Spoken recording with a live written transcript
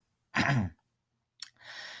Hey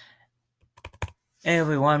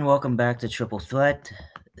everyone, welcome back to Triple Threat.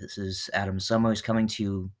 This is Adam Summers coming to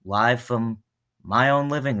you live from my own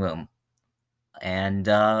living room. And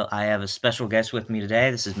I have a special guest with me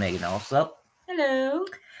today. This is Megan Alsop. Hello.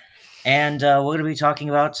 And we're going to be talking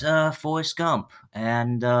about Forrest Gump.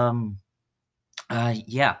 And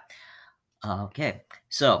yeah. Okay.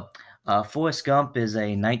 So, Forrest Gump is a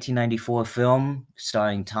 1994 film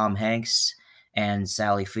starring Tom Hanks and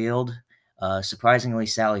Sally Field. Surprisingly,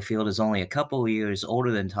 Sally Field is only a couple of years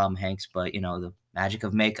older than Tom Hanks, but the magic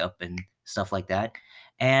of makeup and stuff like that.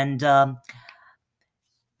 And Megan,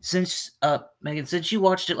 since you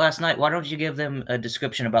watched it last night, why don't you give them a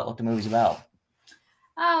description about what the movie's about?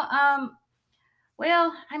 Oh,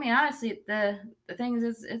 well, I mean, honestly, the thing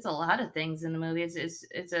is, it's a lot of things in the movie.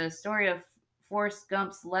 It's a story of Forrest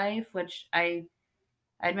Gump's life, which I'd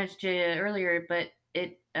mentioned to you earlier, but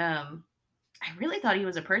I really thought he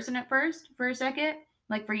was a person at first for a second.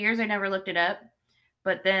 Like for years, I never looked it up,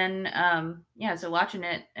 but then yeah, so watching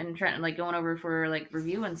it and trying like going over for like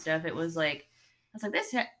review and stuff, it was like I was like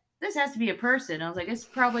this has to be a person. I was like it's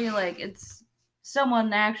probably like it's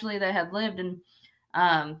someone actually that had lived and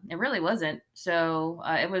it really wasn't. So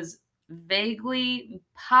it was vaguely,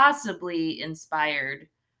 possibly inspired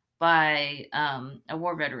by a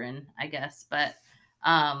war veteran, I guess. But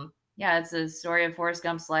yeah, it's a story of Forrest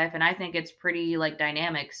Gump's life, and I think it's pretty like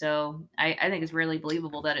dynamic. So I think it's really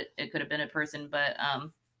believable that it could have been a person. But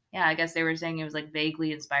yeah, I guess they were saying it was like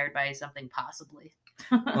vaguely inspired by something, possibly.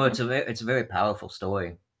 Well, it's a very powerful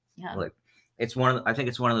story. Yeah. Like I think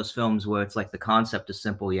it's one of those films where it's like the concept is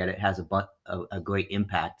simple yet it has a great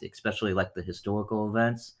impact, especially like the historical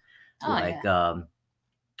events, Oh like yeah.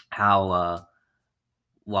 how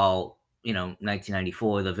while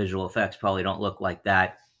 1994 the visual effects probably don't look like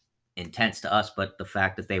that intense to us, but the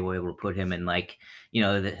fact that they were able to put him in like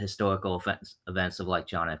the historical events of like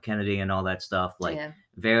John F. Kennedy and all that stuff, like Yeah.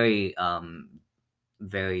 very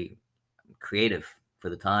very creative for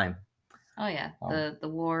the time. Oh yeah. Um, The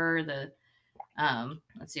war,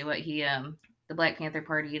 let's see what he the Black Panther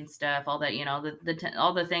Party and stuff, all that,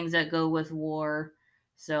 all the things that go with war.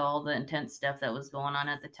 So all the intense stuff that was going on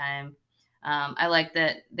at the time. I like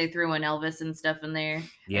that they threw in Elvis and stuff in there. I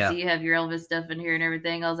yeah, see you have your Elvis stuff in here and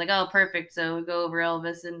everything. I was like, oh, perfect. So we'll go over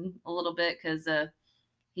Elvis in a little bit because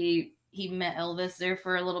he met Elvis there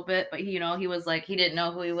for a little bit, but he was like he didn't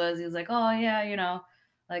know who he was. He was like, oh yeah,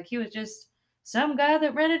 like he was just some guy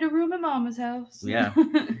that rented a room at Mama's house. yeah.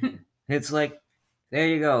 It's like, there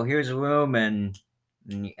you go. Here's a room, and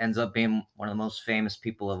he ends up being one of the most famous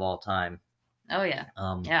people of all time. Oh yeah,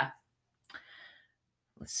 yeah.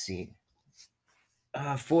 Let's see.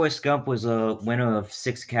 Forrest Gump was a winner of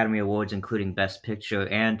 6 Academy Awards, including Best Picture,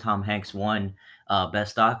 and Tom Hanks won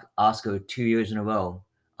Best Oscar 2 years in a row.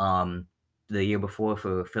 The year before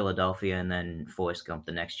for Philadelphia, and then Forrest Gump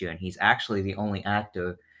the next year. And he's actually the only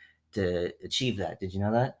actor to achieve that. Did you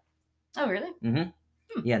know that? Oh really? Mm-hmm.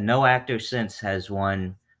 Hmm. Yeah, no actor since has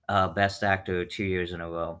won Best Actor 2 years in a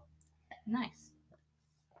row. Nice.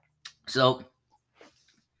 So,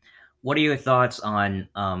 what are your thoughts on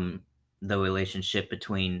the relationship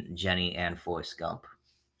between Jenny and Forrest Gump?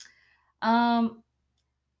 Um,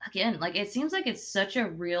 Again, like it seems like it's such a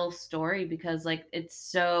real story because like it's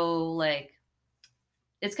so like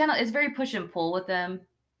it's very push and pull with them,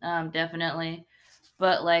 definitely.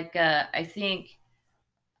 But like I think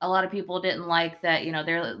a lot of people didn't like that.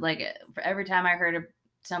 They're like for every time I heard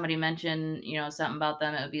somebody mention something about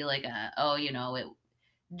them, it would be like, oh,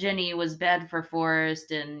 Jenny was bad for Forrest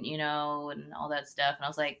and and all that stuff. And I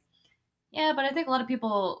was like, yeah, but I think a lot of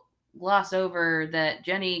people gloss over that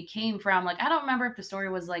Jenny came from like I don't remember if the story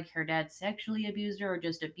was like her dad sexually abused her or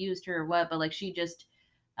just abused her or what, but like she just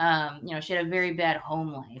she had a very bad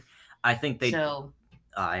home life. I think they. So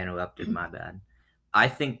I interrupted. My bad. I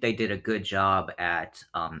think they did a good job at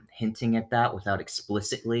hinting at that without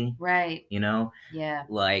explicitly. right, You know, yeah,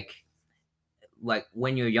 like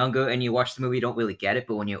when you're younger and you watch the movie, you don't really get it,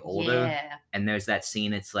 but when you're older yeah, and there's that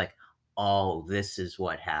scene, it's like, oh, this is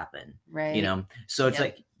what happened. right, So it's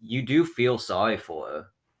yep. like you do feel sorry for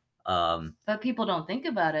her. But people don't think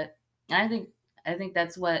about it. And I think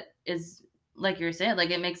that's what is like you're saying, like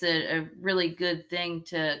it makes it a really good thing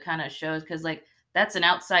to kind of show because like that's an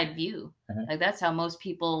outside view. Mhm. Like that's how most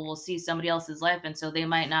people will see somebody else's life, and so they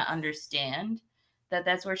might not understand that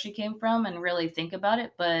that's where she came from and really think about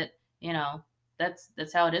it. But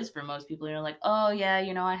that's how it is for most people. Like, oh yeah,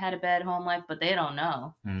 I had a bad home life, but they don't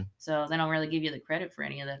know, Mhm. so they don't really give you the credit for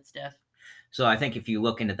any of that stuff. So I think if you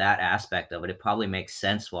look into that aspect of it, it probably makes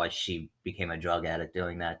sense why she became a drug addict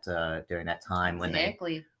during that time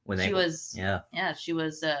Exactly. when she they was yeah. yeah, she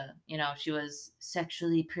was she was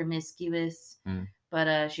sexually promiscuous, Mm.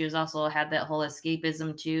 but she was also had that whole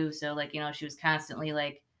escapism too. So like, she was constantly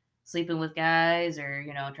like sleeping with guys or,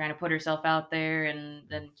 trying to put herself out there, and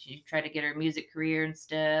then she tried to get her music career and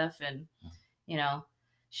stuff. And, you know,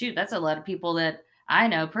 shoot, that's a lot of people that I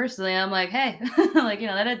know personally. I'm like, hey, like,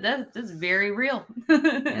 that's very real.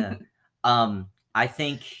 Yeah. I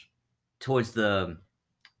think towards the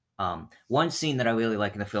one scene that I really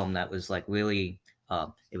like in the film that was like really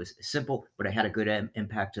it was simple, but it had a good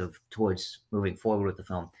impact of towards moving forward with the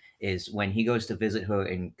film is when he goes to visit her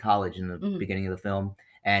in college in the beginning of the film,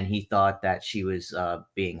 and he thought that she was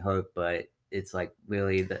being hurt, but it's like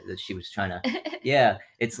really that she was trying to, yeah,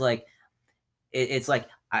 it's like it's like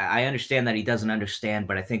I understand that he doesn't understand,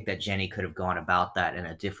 but I think that Jenny could have gone about that in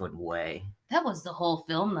a different way. That was the whole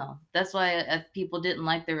film, though. That's why people didn't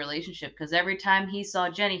like their relationship, because every time he saw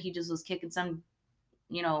Jenny, he just was kicking some,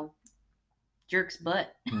 jerk's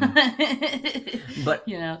butt. But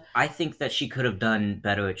I think that she could have done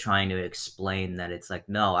better at trying to explain that it's like,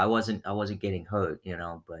 no, I wasn't getting hurt,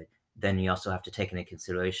 but then you also have to take into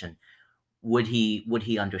consideration, would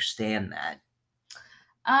he understand that?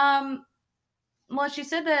 Well, she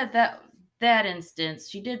said that instance,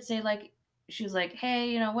 she did say, like, she was like,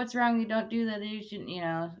 hey, what's wrong? You don't do that. You shouldn't,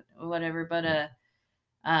 whatever. But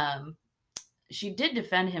she did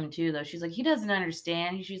defend him too, though. She's like, he doesn't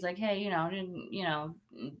understand. She's like, hey,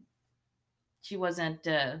 she wasn't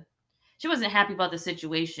happy about the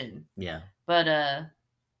situation. Yeah. But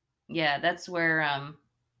yeah, that's where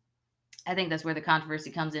I think that's where the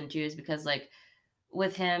controversy comes into, is because, like,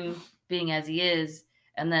 with him being as he is,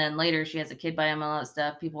 and then later she has a kid by him and all that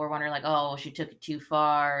stuff, people were wondering, like, oh, she took it too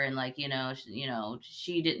far, and like,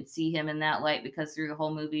 she didn't see him in that light, because through the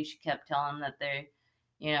whole movie she kept telling him that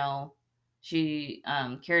she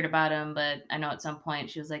cared about him. But I know at some point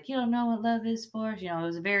she was like, you don't know what love is for. It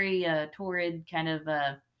was a very torrid kind of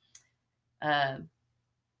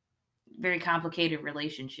very complicated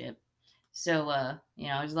relationship. So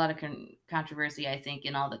there's a lot of controversy, I think,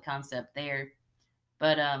 in all the concept there.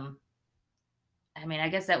 But I mean, I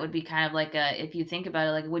guess that would be kind of like if you think about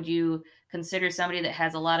it, like, would you consider somebody that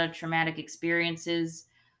has a lot of traumatic experiences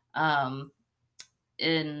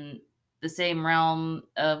in the same realm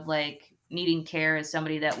of like needing care as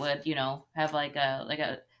somebody that would, have like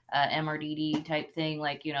a MRDD type thing,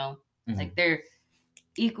 like, like they're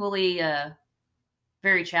equally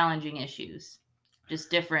very challenging issues, just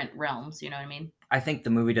different realms, you know what I mean? I think the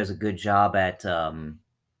movie does a good job at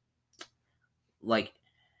like,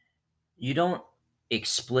 you don't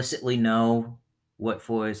explicitly know what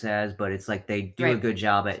Forrest has, but it's like they do a good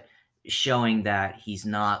job at showing that he's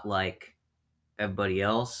not like everybody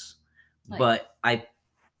else. Like, but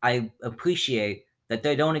I appreciate that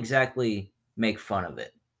they don't exactly make fun of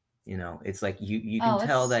it. It's like you can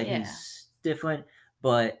tell that he's different,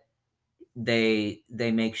 but they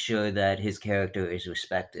make sure that his character is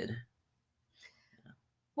respected.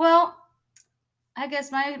 Well, I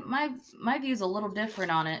guess my view is a little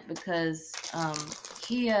different on it, because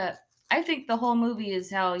I think the whole movie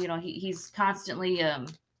is how, he's constantly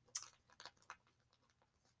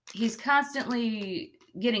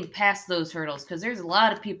getting past those hurdles, because there's a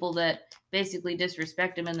lot of people that basically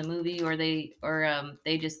disrespect him in the movie, or they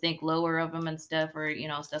just think lower of him and stuff, or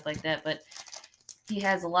stuff like that. But he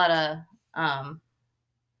has a lot of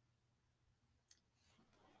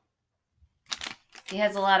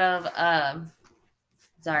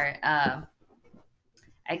sorry, I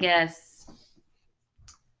guess.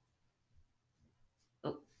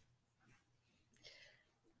 Oh.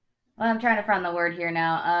 Well, I'm trying to find the word here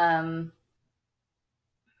now.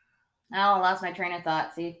 I lost my train of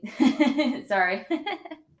thought. See, sorry.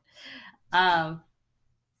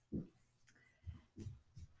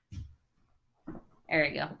 There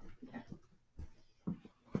you go.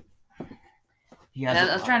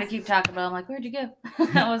 I was trying to keep talking about. I'm like, where'd you go?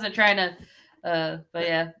 I wasn't trying to. But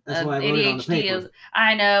yeah, that's why I wrote ADHD. it on the paper.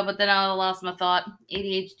 I know, but then I lost my thought.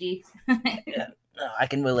 ADHD. Yeah, no, I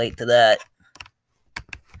can relate to that.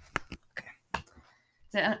 Okay.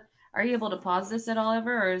 So, are you able to pause this at all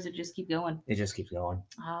ever, or does it just keep going? It just keeps going.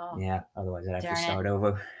 Oh. Yeah. Otherwise, I'd have to start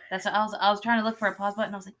over. That's what I was trying to look for a pause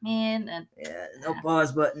button. I was like, man. And, yeah, no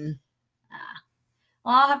pause button.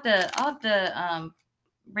 Well, I'll have to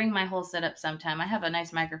bring my whole setup sometime. I have a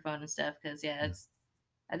nice microphone and stuff, because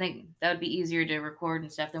I think that would be easier to record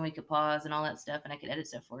and stuff. Then we could pause and all that stuff, and I could edit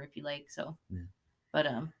stuff for it if you like. So, yeah. But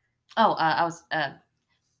I was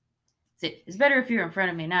it's better if you're in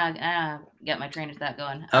front of me now. I got my train of thought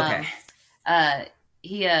going. Okay.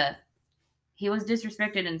 He was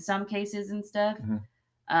disrespected in some cases and stuff.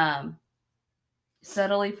 Mm-hmm.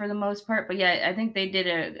 subtly for the most part. But yeah, I think they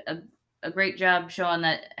did a great job showing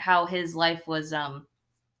that how his life was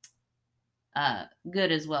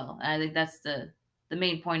good as well. And I think that's the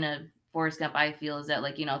main point of Forrest Gump. I feel is that,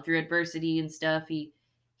 like, through adversity and stuff, he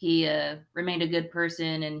remained a good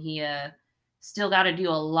person, and he still got to do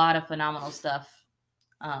a lot of phenomenal stuff.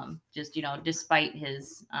 Just despite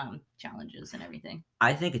his challenges and everything.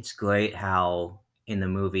 I think it's great how in the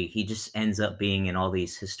movie he just ends up being in all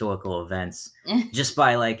these historical events just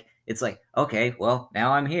by like it's like okay, well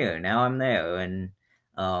now I'm here, now I'm there, and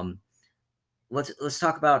um, let's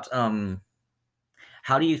talk about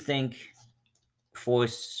how do you think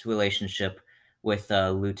Forrest's relationship with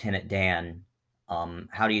Lieutenant Dan?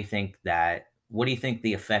 How do you think that? What do you think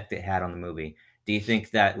the effect it had on the movie? Do you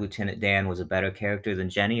think that Lieutenant Dan was a better character than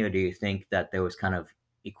Jenny, or do you think that there was kind of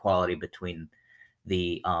equality between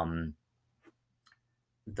the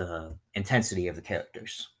intensity of the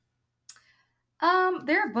characters?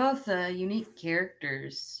 They're both unique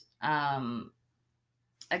characters.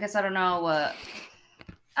 I guess I don't know.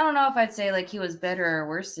 I don't know if I'd say like he was better or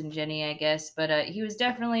worse than Jenny, I guess, but he was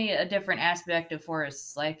definitely a different aspect of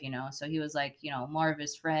Forrest's life, So he was like, more of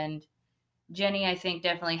his friend. Jenny, I think,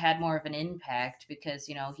 definitely had more of an impact because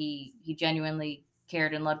he genuinely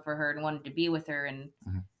cared and loved for her and wanted to be with her, and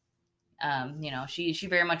Mhm. she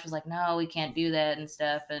very much was like, no, we can't do that and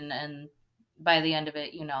stuff, and by the end of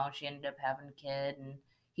it, she ended up having a kid, and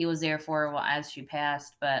he was there for her as she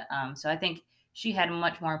passed. But so I think she had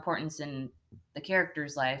much more importance in the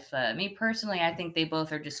character's life. Me personally, I think they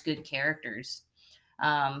both are just good characters.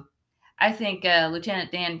 Um, I think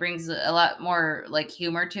Lieutenant Dan brings a lot more like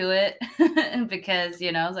humor to it because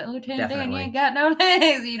it's like, Lieutenant Dan, you ain't Definitely. got no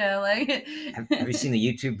legs, like. Have you seen the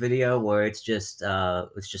YouTube video where it's just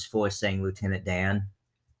Forrest saying Lieutenant Dan?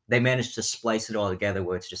 They managed to splice it all together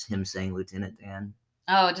where it's just him saying Lieutenant Dan.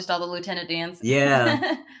 Oh, just all the Lieutenant Dans.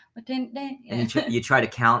 Yeah, Lieutenant Dan. and Yeah. you try to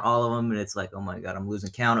count all of them, and it's like, oh my god, I'm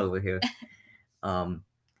losing count over here. Um,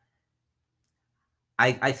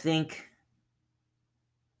 I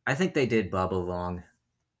think they did Bubba wrong.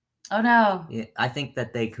 Oh no. Yeah, I think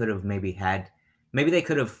that they could have maybe they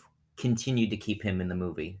could have continued to keep him in the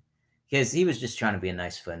movie because he was just trying to be a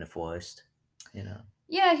nice friend to Forrest, you know.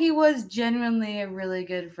 Yeah, he was genuinely a really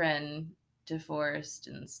good friend to Forrest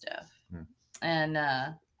and stuff. Hmm. And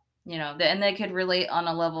and they could relate on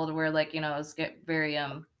a level to where, like, it was very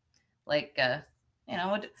like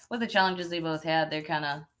what the challenges they both had, they're kind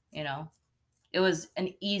of, it was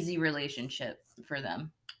an easy relationship for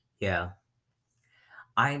them. Yeah,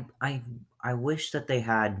 I I I wish that they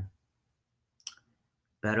had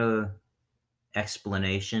better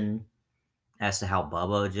explanation as to how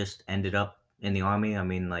Bubba just ended up in the army. I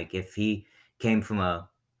mean, like came from a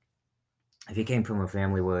if he came from a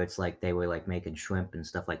family where it's like they were like making shrimp and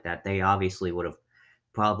stuff like that, they obviously would have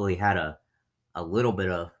probably had a little bit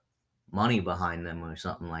of money behind them or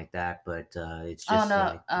something like that. But it's Oh just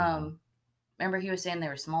no. like Remember he was saying they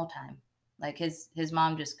were small time. Like his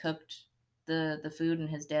mom just cooked the food, and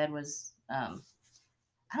his dad was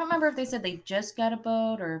I don't remember if they said they just got a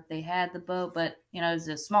boat or if they had the boat, but it was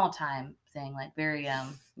a small time thing, like very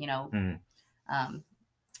mm, um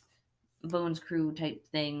Bones Crew type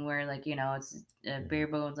thing where, like, it's bare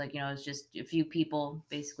bones, like, it's just a few people,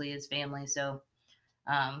 basically his family. So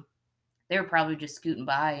um they were probably just scooting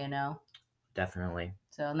by. definitely,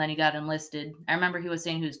 So, and then he got enlisted. I remember he was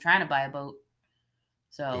saying he was trying to buy a boat.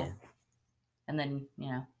 yeah, So, and then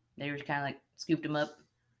they were kind of like scooped him up.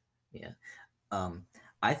 yeah. Um,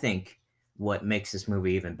 I think what makes this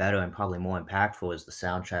movie even better and probably more impactful is the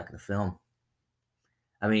soundtrack of the film.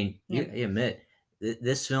 I mean, Yeah, you admit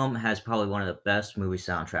this film has probably one of the best movie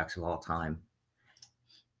soundtracks of all time.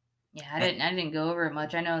 yeah. I And, didn't go over it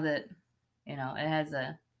much. I know that it has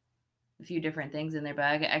a few different things in there, but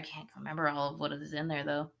I can't remember all of what is in there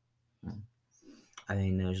though. I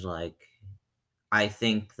mean, there's like, I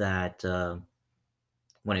think that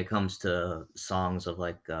when it comes to songs of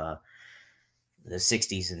like the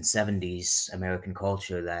 60s and 70s American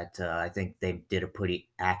culture, that I think they did a pretty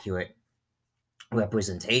accurate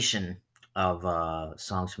representation of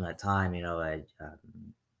songs from that time.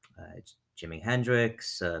 Uh, Jimi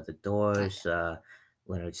Hendrix, The Doors,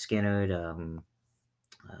 Leonard Skinner.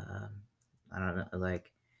 Uh, I don't know,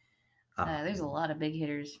 like, There's a um, lot of big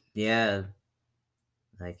hitters. yeah,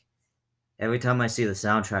 like every time I see the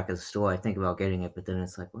soundtrack of the store, I think about getting it, but then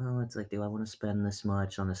it's like, well, it's like, do I want to spend this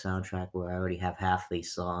much on the soundtrack where I already have half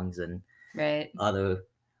these songs and Right. other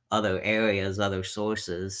areas, other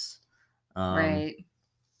sources? Um, Right.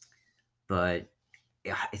 but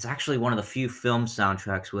yeah, it's actually one of the few film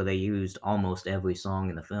soundtracks where they used almost every song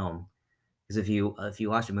in the film Because if you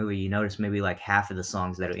watch the movie, you notice maybe like half of the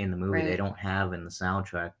songs that are in the movie they Right. don't have in the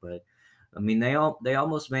soundtrack. But I mean, they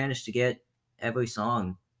almost managed to get every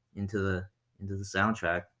song into the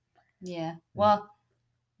soundtrack. Yeah. Mm. Well,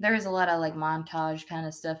 there is a lot of like montage kind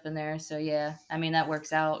of stuff in there, so yeah. I mean that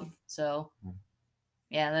works out. So Mm.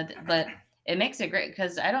 yeah, but it makes it great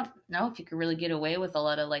because I don't know if you could really get away with a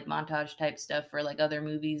lot of like montage type stuff for like other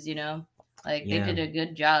movies, you know? Like they Yeah, did a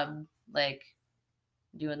good job like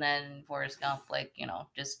doing that in Forrest Gump, like,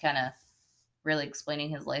 just kind of really explaining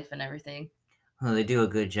his life and everything. well, they do a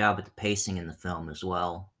good job at the pacing in the film as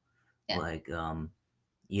well. Yeah. Like,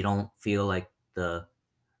 you don't feel like the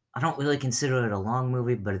I don't really consider it a long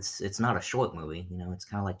movie, but it's not a short movie. It's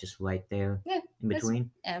kind of like just right there Yeah, in it's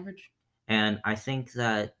between. average. And I think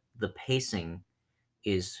that the pacing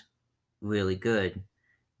is really good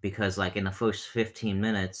because, like, in the first 15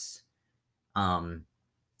 minutes, um,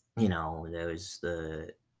 there's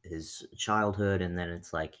his childhood, and then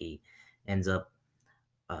it's like he ends up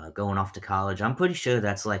going off to college. I'm pretty sure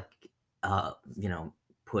that's like, uh, you know,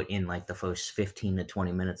 put in like the first 15 to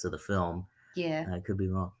 20 minutes of the film. Yeah. I could be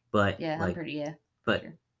wrong, but Yeah, I'm like, pretty, yeah, for but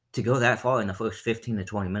sure. to go that far in the first 15 to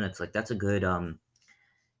 20 minutes, like that's a good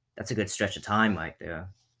stretch of time right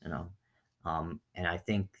there, you know. And I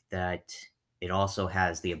think that it also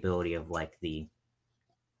has the ability of like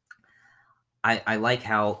I like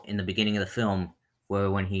how in the beginning of the film where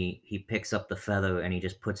when he picks up the feather and he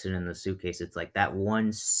just puts it in the suitcase, it's like that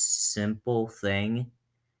one simple thing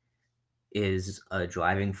is a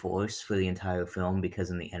driving force for the entire film because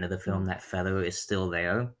in the end of the film Mhm. that feather is still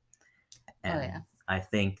there. Oh, And yeah. I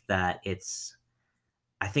think that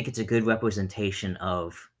I think it's a good representation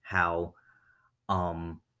of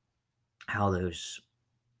um how there's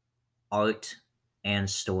art and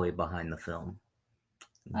story behind the film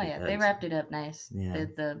Oh, yeah, they because wrapped it up nice. yeah,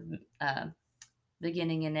 The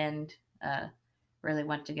beginning and end really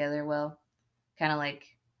went together well. Kind of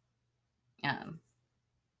like, um,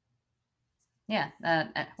 yeah,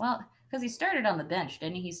 well, because he started on the bench,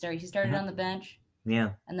 didn't he? He started mhm, on the bench,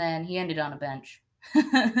 yeah, and then he ended on a bench.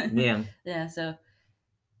 yeah, Yeah,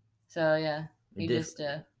 so yeah, a he just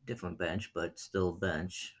different bench, but still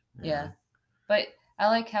bench. Yeah, yeah. But I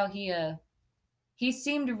like how he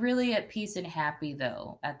seemed really at peace and happy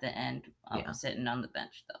though at the end, yeah, sitting on the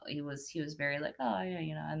bench though. He was very like, oh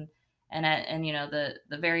yeah, and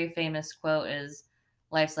the very famous quote is,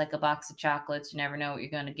 "Life's like a box of chocolates. You never know what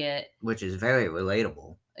you're gonna get." which is very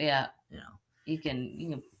relatable. Yeah, You know, you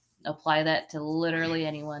can apply that to literally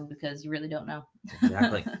anyone because you really don't know.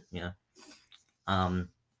 exactly. Yeah, um,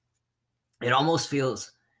 it almost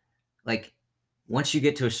feels like once you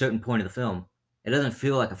get to a certain point of the film, it doesn't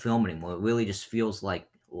feel like a film anymore. It really just feels like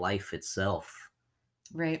life itself.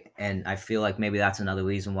 Right. And I feel like maybe that's another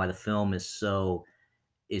reason why the film is so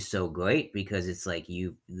great because it's like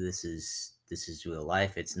this is real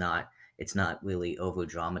life. It's not really over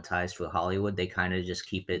dramatized for Hollywood. They kind of just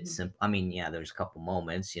keep it Hmm. simple. I mean, yeah, there's a couple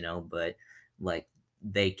moments, but like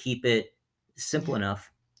they keep it simple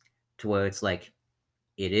enough to where it's like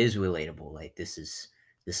it is relatable. Like this is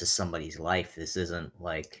somebody's life. This isn't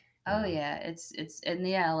like Oh yeah, and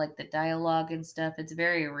yeah, like the dialogue and stuff. It's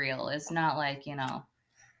very real. It's not like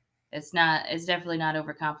it's not. It's definitely not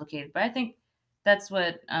overcomplicated. But I think that's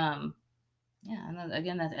what. Yeah. And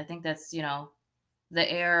again, I think that's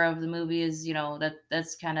the air of the movie is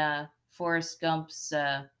that's kind of Forrest Gump's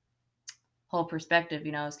whole perspective.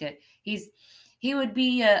 Is good. He would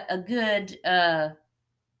be a good uh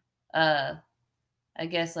I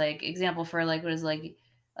guess like example for like what is like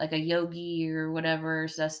a yogi or whatever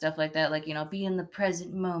stuff like that. Like be in the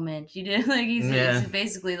present moment. You did like yeah, it's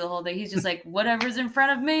basically the whole thing. He's just like whatever's in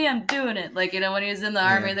front of me, I'm doing it. Like when he was in the yeah.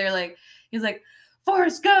 army, they're like he's like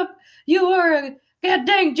Forrest Gump, you are a god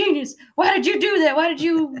dang genius. Why did you do that? Why did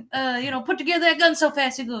you put together that gun so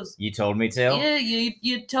fast? He goes, You told me to. yeah,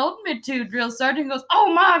 you told me to, drill sergeant. He goes,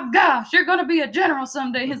 oh my gosh, you're gonna be a general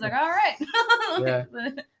someday. He's like, all right. Yeah.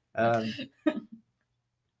 Like, Um,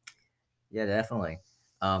 yeah, definitely.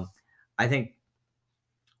 Um, I think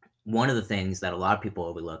one of the things that a lot of people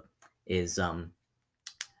overlook is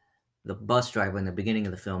the bus driver in the beginning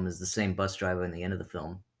of the film is the same bus driver in the end of the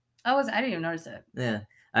film. I didn't even notice that. Yeah,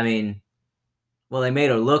 I mean, well, they made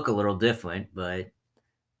her look a little different, but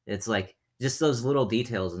it's like just those little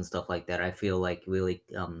details and stuff like that. I feel like really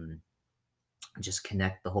just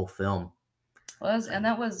connect the whole film. And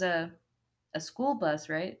that was a school bus,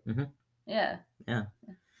 right? Hmm. Yeah. Yeah,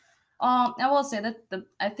 I will say that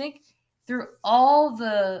I think through all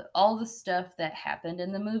the stuff that happened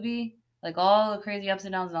in the movie, like all the crazy ups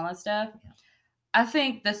and downs and all that stuff, yeah. I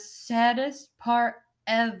think the saddest part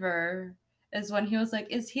ever is when he was like,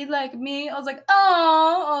 "Is he like me?" I was like,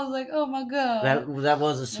 "Oh," I was like, "Oh my god." That was a I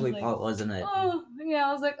was sweet like, part, wasn't it? "Oh yeah,"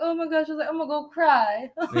 I was like, "Oh my gosh," I was like, "I'm gonna go cry."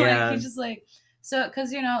 Like Yeah, he's just like, so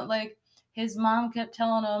because like his mom kept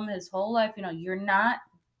telling him his whole life, you're not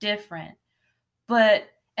different, but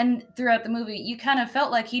and throughout the movie, you kind of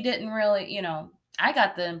felt like he didn't really, I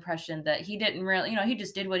got the impression that he didn't really, he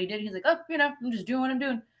just did what he did. He's like, oh, I'm just doing what I'm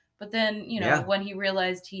doing. But then, yeah, when he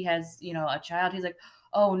realized he has, a child, he's like,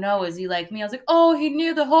 oh no, is he like me? I was like, oh, he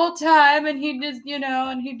knew the whole time, and he just,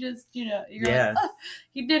 and he just, you're like, yeah. oh,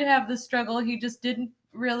 he did have the struggle. He just didn't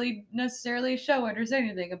really necessarily show it or say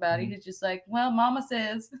anything about it. Mhm. He's just like, well, mama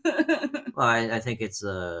says. Well, I think it's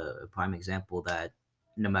a prime example that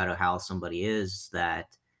no matter how somebody is, that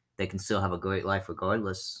they can still have a great life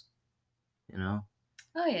regardless. You know.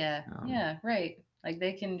 Oh yeah, Um, yeah, right. Like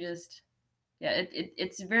they can just, yeah.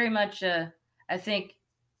 It's very much. I think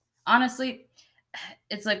honestly,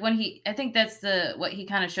 it's like when I think that's the what he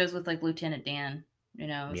kind of shows with like Lieutenant Dan.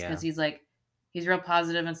 It's because yeah, he's like he's real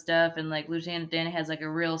positive and stuff, and like Lieutenant Dan has like a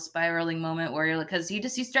real spiraling moment where you're like, because he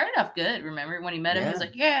started off good. Remember when he met him, he was yeah.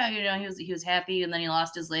 like, yeah, he was happy, and then he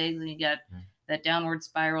lost his legs, and he got Mm. that downward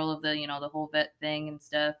spiral of the whole vet thing and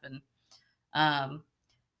stuff, and um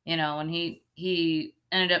and he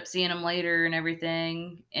ended up seeing him later and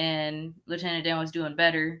everything, and Lieutenant Dan was doing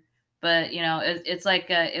better. But it's like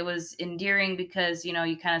it was endearing because you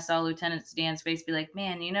kind of saw Lieutenant Dan's face be like,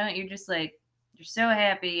 man, you're just like you're so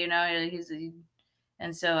happy,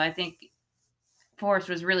 and so I think Forrest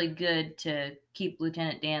was really good to keep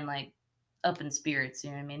Lieutenant Dan like up in spirits.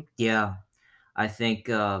 You know what I mean? Yeah, I think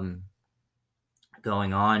going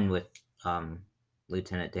on with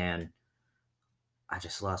Lieutenant Dan, I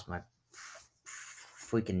just lost my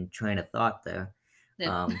freaking train of thought there. Yep.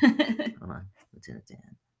 Um, Hold on, Lieutenant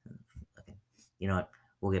Dan. Okay, you know what?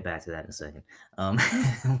 We'll get back to that in a second.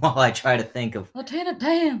 While I try to think of, Lieutenant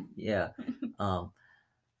Dan. yeah. Um,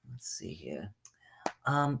 let's see here.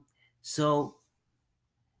 Um, so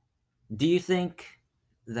do you think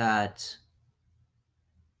that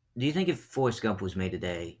do you think if Forrest Gump was made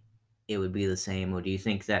today, it would be the same, or do you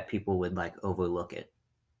think that people would like overlook it?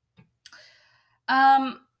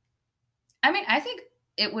 Um, I mean, I think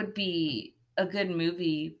it would be a good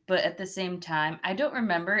movie, but at the same time, I don't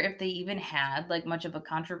remember if they even had like much of a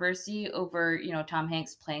controversy over, Tom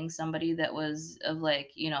Hanks playing somebody that was of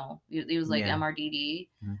like, he was like Yeah. MRDD.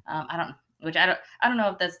 Mhm. I don't know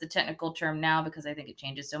if that's the technical term now because I think it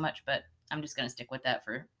changes so much, but I'm just gonna stick with that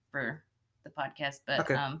for the podcast. But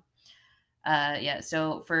Okay. yeah.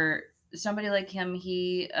 So for somebody like him,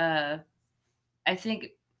 I think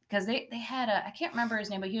because they had I can't remember his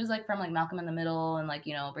name, but he was like from like Malcolm in the Middle and like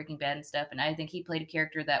Breaking Bad and stuff. And I think he played a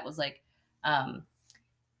character that was like um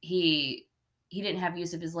he he didn't have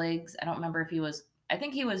use of his legs. I don't remember if he was. I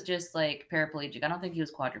think he was just like paraplegic. I don't think he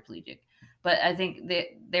was quadriplegic. But I think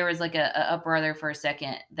there was like a uproar there for a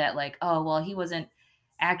second that like, oh well, he wasn't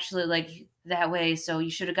actually like that way, so you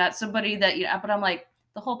should have got somebody that But I'm like,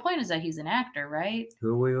 the whole point is that he's an actor, right?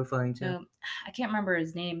 Who were you referring to? So I can't remember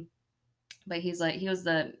his name, but he's like he was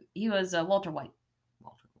Walter White.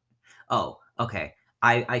 Walter. Oh, okay.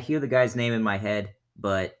 I hear the guy's name in my head,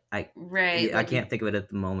 but Right, I like can't think of it at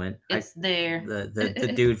the moment. it's there.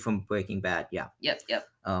 The dude from Breaking Bad. Yeah. Yep.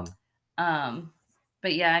 Um. Um,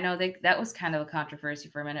 but yeah, I know that was kind of a controversy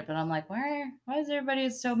for a minute. But I'm like, why is everybody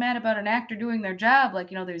so mad about an actor doing their job? Like,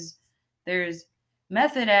 there's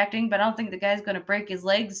method acting, but I don't think the guy's going to break his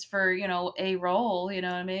legs for a role. You know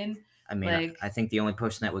what I mean? I mean, Like, I think the only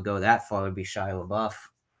person that would go that far would be Shia LaBeouf.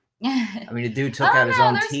 I I mean, the dude took out don't his know.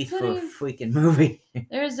 own There's teeth for a plenty. freaking movie.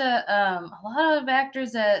 There's a lot of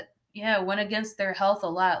actors that went against their health a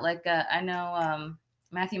lot. Like I know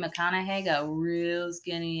Matthew McConaughey got real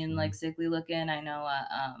skinny and like sickly looking. I know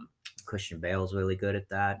Christian Bale's really good at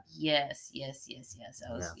that. yes.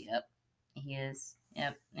 Yeah. Yep, he is.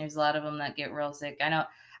 Yep. There's a lot of them that get real sick. I know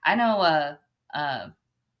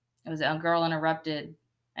it was a Girl Interrupted.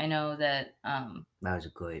 I know that That was a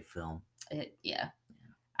great film. yeah.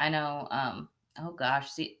 I know oh gosh,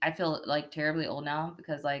 see I feel like terribly old now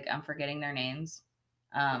because like I'm forgetting their names.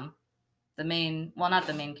 Um the main, well, not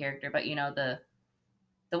the main character, but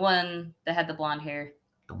the one that had the blonde hair.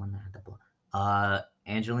 The one that had the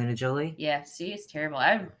Angelina Jolie. Yeah, see, it's terrible.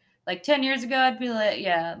 I like 10 years ago, I'd be like,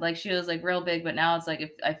 yeah, like she was like real big, but now it's like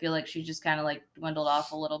if I feel like she just kind of like dwindled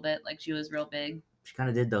off a little bit. Like she was real big, She kind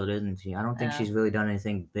of did though, didn't she? I don't think uh, she's really done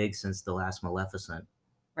anything big since the last Maleficent.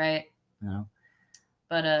 right? You know?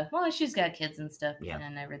 But well, she's got kids and stuff Yeah.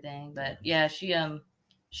 and everything. But yeah,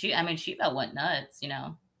 I mean, she about went nuts.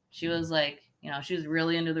 She was like, she was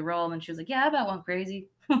really into the role, and she was like, yeah, I about went crazy.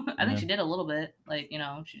 I think Yeah. she did a little bit, like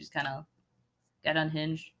she just kind of got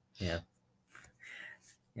unhinged. Yeah.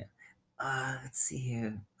 Yeah. Let's see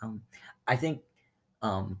here. I think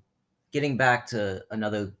getting back to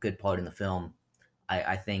another good part in the film,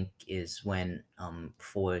 I think is when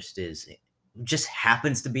Forrest is just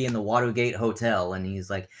happens to be in the Watergate Hotel, and he's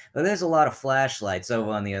like, "Well, there's a lot of flashlights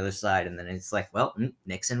over on the other side," and then it's like, "Well,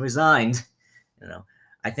 Nixon resigned." You know,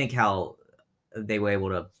 I think how they were able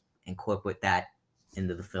to incorporate that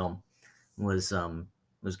into the film was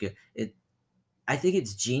good. I think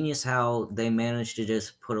it's genius how they managed to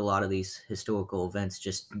just put a lot of these historical events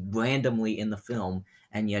just randomly in the film,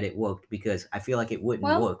 and yet it worked because I feel like it wouldn't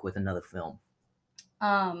Well, work with another film.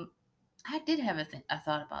 I did have a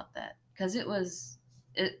thought about that because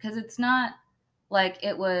because it's not like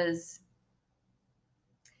it was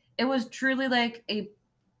truly like a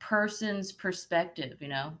person's perspective, you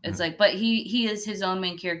know. It's like, but he is his own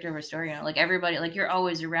main character of a story, you know. Like everybody, like you're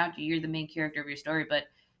always around you, you're the main character of your story. But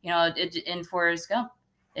you know, in Forrest Gump,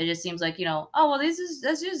 it just seems like, you know, oh well, that's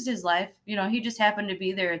just his life, you know. He just happened to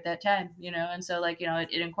be there at that time, you know. And so like, you know,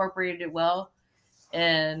 it incorporated it well,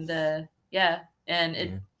 and yeah,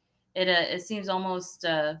 and it seems almost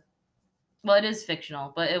well, it is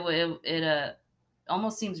fictional, but it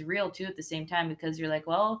almost seems real too at the same time, because you're like,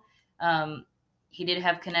 well, um, he did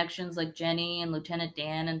have connections like Jenny and Lieutenant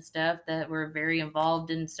Dan and stuff that were very involved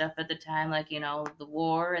in stuff at the time, like, you know, the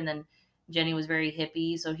war, and then Jenny was very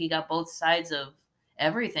hippie, so he got both sides of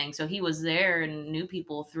everything. So he was there and knew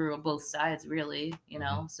people through both sides, really, you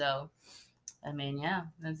know. So I mean, yeah,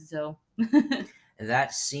 that's so.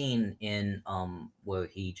 That scene in where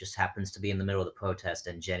he just happens to be in the middle of the protest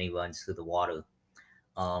and Jenny runs through the water.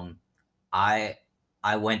 Um, I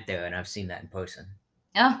went there and I've seen that in person.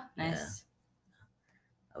 Oh, nice. Yeah.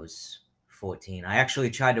 I was 14. I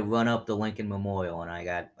actually tried to run up the Lincoln Memorial and I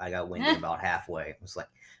got winded about halfway. It was like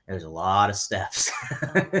there's a lot of steps.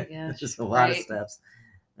 Oh my gosh. Just a lot of steps.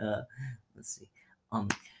 Let's see.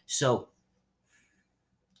 So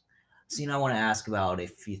scene I want to ask about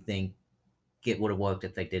if you think it would have worked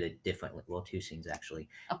if they did it differently. Well, two scenes actually.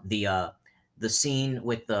 Oh. The scene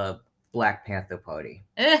with the Black Panther Party.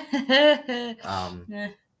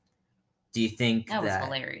 Do you think that was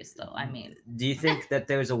hilarious, though? I mean, do you think that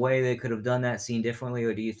there's a way they could have done that scene differently,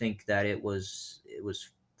 or do you think that it was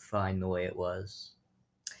fine the way it was?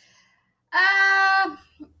 I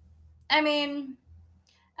mean,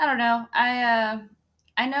 I don't know.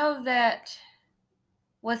 I know that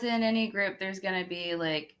within any group, there's gonna be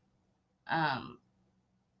like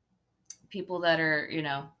people that are, you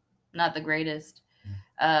know, not the greatest.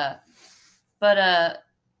 But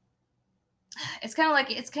it's kind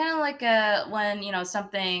of like when, you know,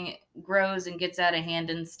 something grows and gets out of hand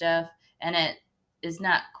and stuff, and it is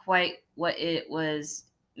not quite what it was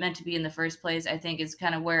meant to be in the first place. I think is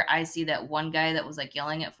kind of where I see that one guy that was like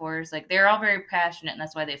yelling at Forrest. Like they're all very passionate, and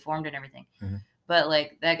that's why they formed and everything. Mm-hmm. But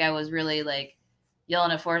like that guy was really like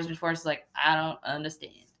yelling at Forrest, and Forrest was like, I don't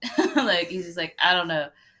understand. Like he's just like, I don't know.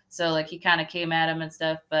 So like he kind of came at him and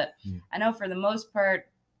stuff. But I know for the most part,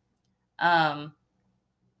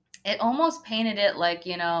 it almost painted it like,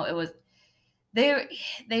 you know, it was they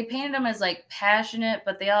painted him as like passionate,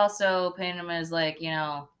 but they also painted him as like, you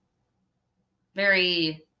know,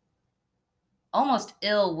 very almost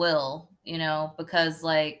ill will, you know, because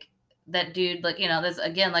like that dude, like, you know, this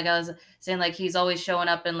again, like I was saying, like he's always showing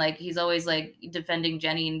up and like he's always like defending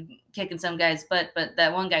Jenny and kicking some guy's butt, but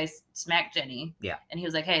that one guy smacked Jenny. Yeah. And he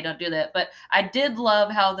was like, hey, don't do that. But I did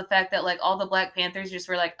love how the fact that like all the Black Panthers just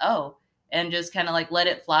were like, oh, and just kind of like let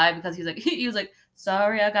it fly, because he was like,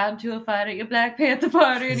 sorry, I got into a fight at your Black Panther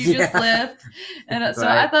party, and he just left. And so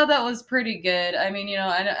I thought that was pretty good. I mean, you know,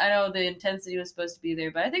 I know the intensity was supposed to be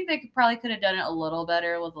there, but I think they probably could have done it a little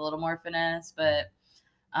better with a little more finesse. But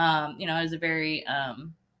you know, it was a very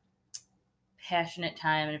passionate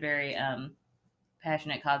time and a very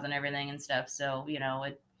passionate cause and everything and stuff. So, you know,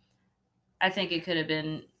 I think it could have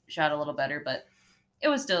been shot a little better, but it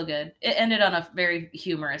was still good. It ended on a very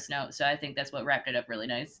humorous note, so I think that's what wrapped it up really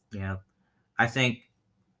nice. Yeah. I think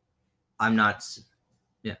I'm not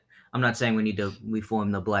saying we need to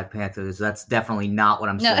reform the Black Panthers. That's definitely not what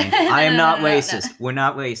I'm saying. I am not racist. We're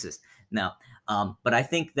not racist. No. But I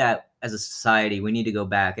think that as a society, we need to go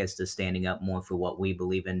back as to standing up more for what we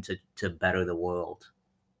believe in to better the world.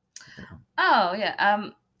 You know? Oh yeah.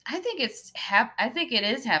 I think I think it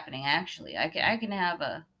is happening, actually. I can have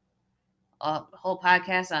a whole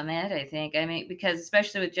podcast on that, I think. I mean, because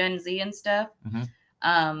especially with Gen Z and stuff,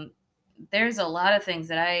 there's a lot of things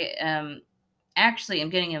that I actually am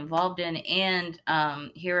getting involved in and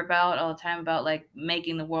hear about all the time about like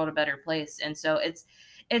making the world a better place. And so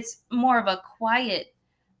it's more of a quiet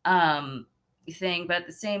thing, but at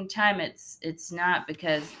the same time, it's not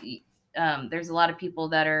because there's a lot of people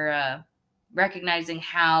that are recognizing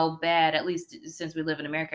how bad, at least since we live in America